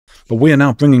But we are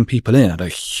now bringing people in at a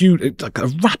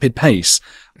rapid pace,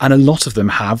 and a lot of them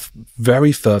have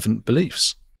very fervent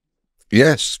beliefs.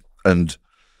 Yes, and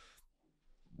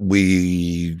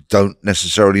we don't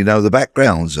necessarily know the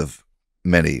backgrounds of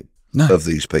many of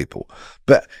these people.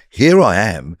 But here I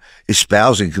am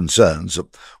espousing concerns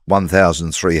that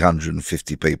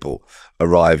 1,350 people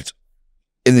arrived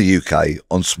in the UK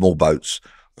on small boats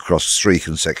across 3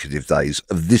 consecutive days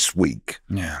of this week.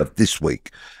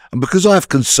 And because I have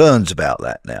concerns about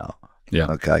that now,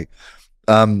 okay,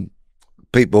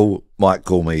 people might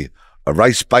call me a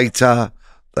race baiter,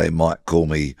 they might call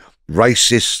me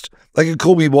racist, they can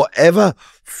call me whatever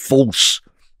false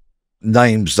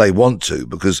names they want to,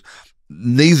 because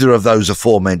neither of those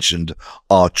aforementioned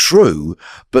are true.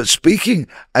 But speaking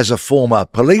as a former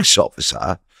police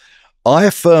officer, I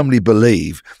firmly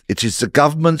believe it is the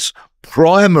government's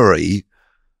primary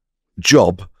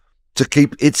job to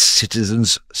keep its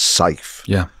citizens safe.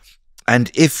 Yeah. And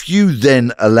if you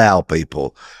then allow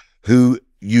people who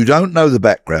you don't know the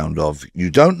background of,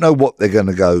 you don't know what they're going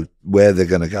to go, where they're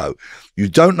going to go, you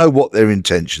don't know what their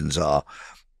intentions are,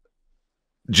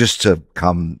 just to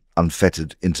come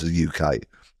unfettered into the UK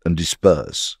and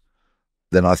disperse,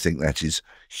 then I think that is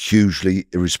hugely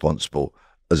irresponsible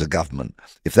as a government.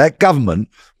 If that government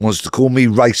wants to call me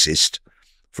racist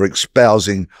for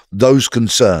espousing those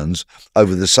concerns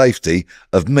over the safety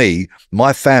of me,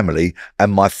 my family,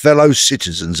 and my fellow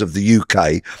citizens of the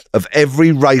UK, of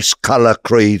every race, colour,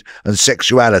 creed, and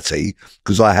sexuality,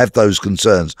 because I have those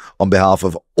concerns on behalf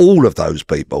of all of those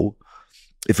people,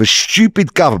 if a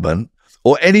stupid government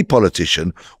or any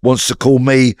politician wants to call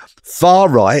me far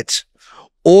right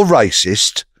or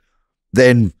racist,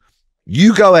 then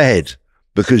you go ahead,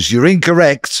 because you're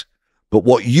incorrect. But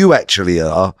what you actually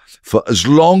are, for as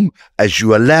long as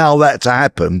you allow that to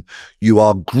happen, you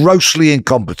are grossly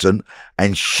incompetent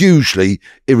and hugely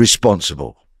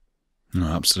irresponsible. No,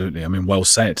 absolutely. I mean, well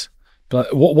said.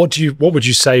 But what would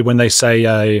you say when they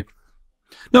say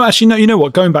no, actually, no, you know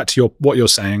what? Going back to what you're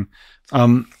saying,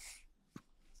 we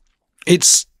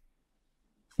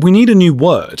need a new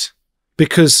word,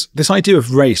 because this idea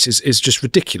of race is just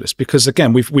ridiculous. Because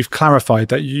again, we've clarified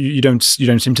that you don't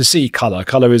seem to see color.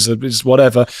 Color is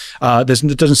whatever. There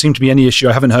doesn't seem to be any issue.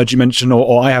 I haven't heard you mention,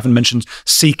 or I haven't mentioned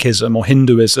Sikhism or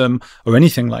Hinduism or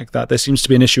anything like that. There seems to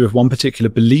be an issue of one particular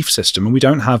belief system, and we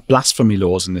don't have blasphemy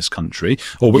laws in this country.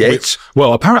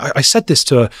 Well, apparently, I said this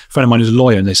to a friend of mine who's a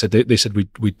lawyer, and they said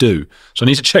we do. So I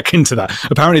need to check into that.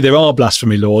 Apparently, there are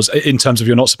blasphemy laws in terms of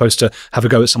you're not supposed to have a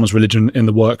go at someone's religion in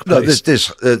the workplace.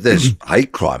 No, there's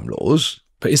hate crime laws.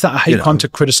 But is that a hate crime to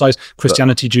criticise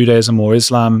Christianity, Judaism, or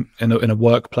Islam in a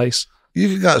workplace? You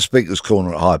can go to Speaker's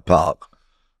Corner at Hyde Park,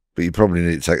 but you probably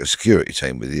need to take a security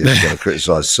team with you if you're going to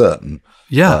criticise certain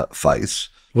faiths.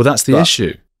 Well, that's the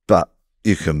issue. But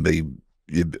you can be,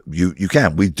 you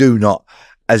can. We do not,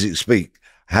 as it speak,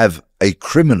 have a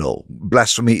criminal.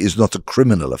 Blasphemy is not a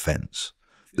criminal offence.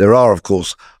 There are, of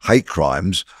course, hate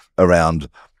crimes around,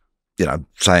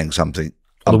 saying something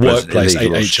the workplace,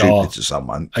 HR to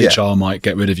someone. HR might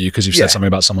get rid of you because you've said something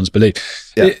about someone's belief.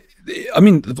 Yeah. I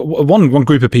mean, one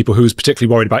group of people who is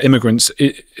particularly worried about immigrants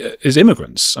is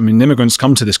immigrants. I mean, immigrants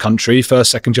come to this country,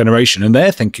 first, second generation, and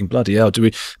they're thinking, bloody hell,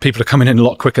 people are coming in a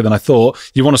lot quicker than I thought.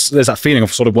 There's that feeling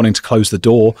of sort of wanting to close the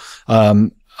door.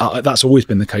 That's always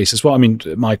been the case as well. I mean,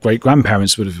 my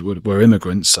great-grandparents were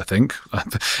immigrants, I think,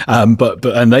 but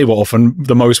they were often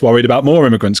the most worried about more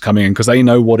immigrants coming in because they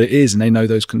know what it is and they know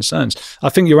those concerns. I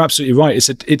think you're absolutely right.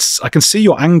 I can see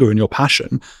your anger and your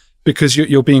passion because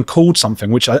you're being called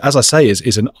something which, as I say,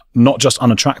 is not just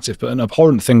unattractive but an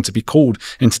abhorrent thing to be called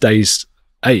in today's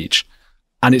age,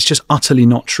 and it's just utterly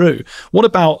not true. What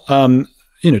about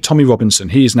Tommy Robinson?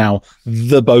 He's now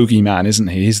the bogeyman, isn't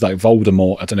he? He's like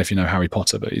Voldemort. I don't know if you know Harry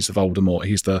Potter, but he's the Voldemort.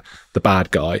 He's the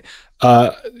bad guy.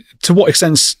 To what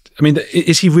extent, I mean,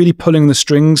 is he really pulling the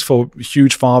strings for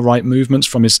huge far-right movements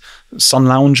from his sun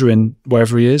lounger in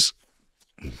wherever he is?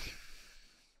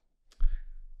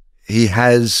 He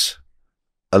has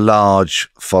a large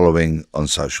following on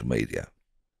social media.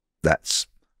 That's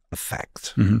a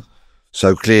fact. Mm-hmm.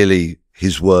 So clearly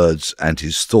his words and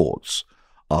his thoughts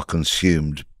are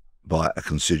consumed by a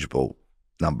considerable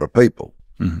number of people.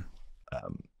 Mm-hmm.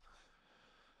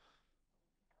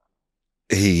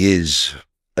 He is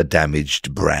a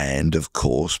damaged brand, of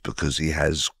course, because he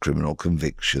has criminal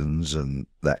convictions and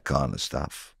that kind of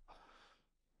stuff.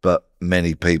 But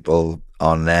many people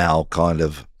are now kind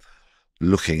of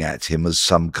looking at him as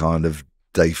some kind of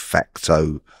de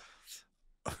facto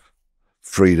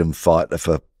freedom fighter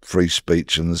for free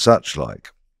speech and such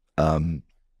like. In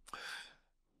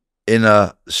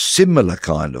a similar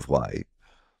kind of way,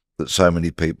 that so many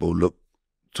people look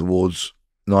towards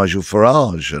Nigel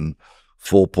Farage, and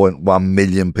 4.1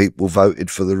 million people voted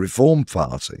for the Reform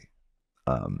Party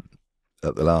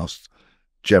at the last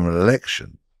general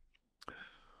election.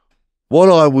 What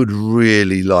I would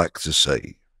really like to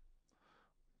see,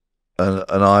 and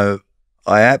I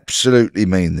absolutely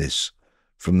mean this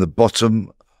from the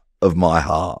bottom of my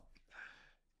heart,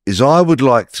 is I would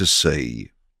like to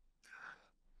see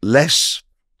less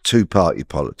two-party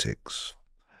politics,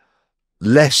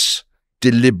 less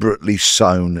deliberately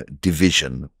sown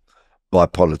division by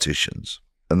politicians.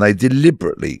 And they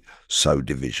deliberately sow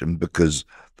division because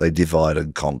they divide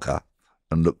and conquer.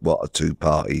 And look what a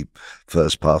two-party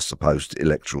first-past-the-post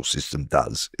electoral system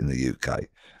does in the UK.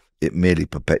 It merely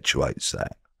perpetuates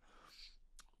that.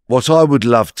 What I would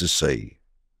love to see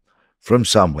from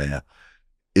somewhere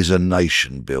is a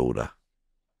nation builder.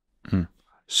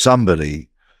 Somebody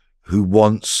who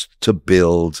wants to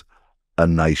build a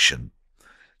nation.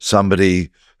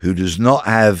 Somebody who does not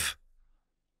have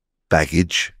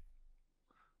baggage,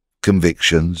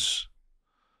 convictions,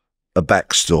 a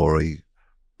backstory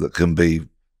that can be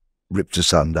ripped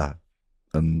asunder.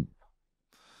 And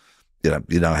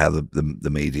you know how the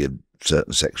media,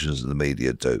 certain sections of the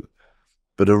media do.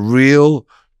 But a real,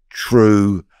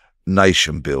 true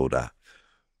nation builder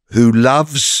who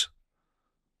loves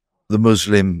the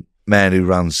Muslim man who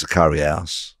runs the curry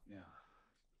house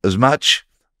as much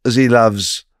as he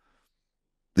loves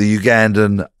the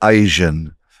Ugandan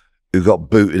Asian who got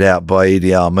booted out by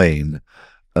Idi Amin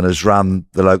and has run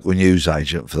the local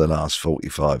newsagent for the last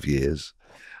 45 years,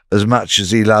 as much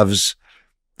as he loves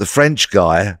the French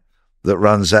guy that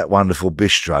runs that wonderful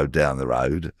bistro down the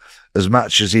road, as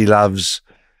much as he loves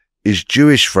his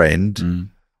Jewish friend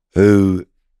who,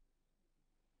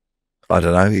 I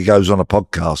don't know, he goes on a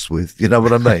podcast with, you know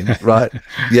what I mean, right?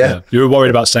 Yeah. You were worried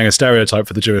about saying a stereotype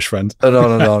for the Jewish friend. And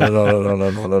on and on and on and on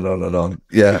and on and on and on.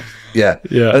 Yeah.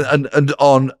 And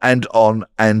on and on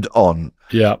and on.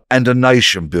 Yeah. And a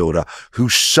nation builder who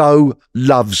so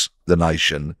loves the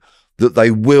nation that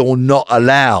they will not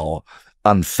allow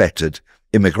unfettered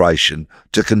immigration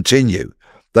to continue.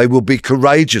 They will be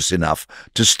courageous enough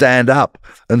to stand up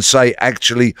and say,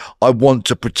 actually, I want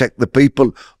to protect the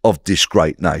people of this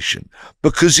great nation,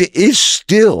 because it is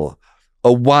still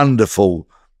a wonderful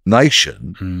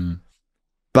nation.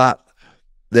 But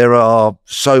there are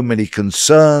so many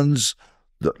concerns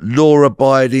that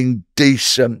law-abiding,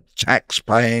 decent,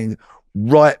 tax-paying,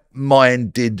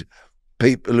 right-minded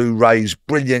people who raise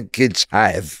brilliant kids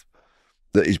have,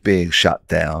 that is being shut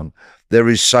down. There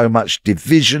is so much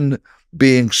division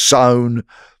being sown.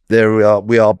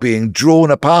 We are being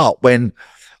drawn apart, when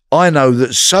I know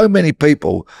that so many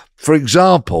people, for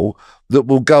example, that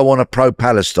will go on a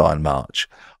pro-Palestine march,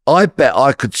 I bet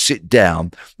I could sit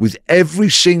down with every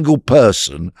single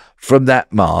person from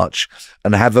that march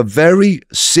and have a very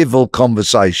civil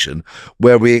conversation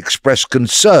where we express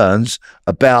concerns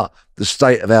about the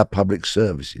state of our public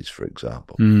services, for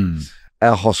example,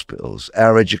 our hospitals,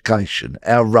 our education,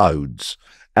 our roads,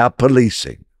 our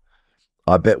policing.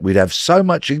 I bet we'd have so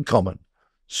much in common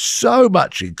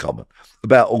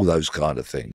about all those kind of things.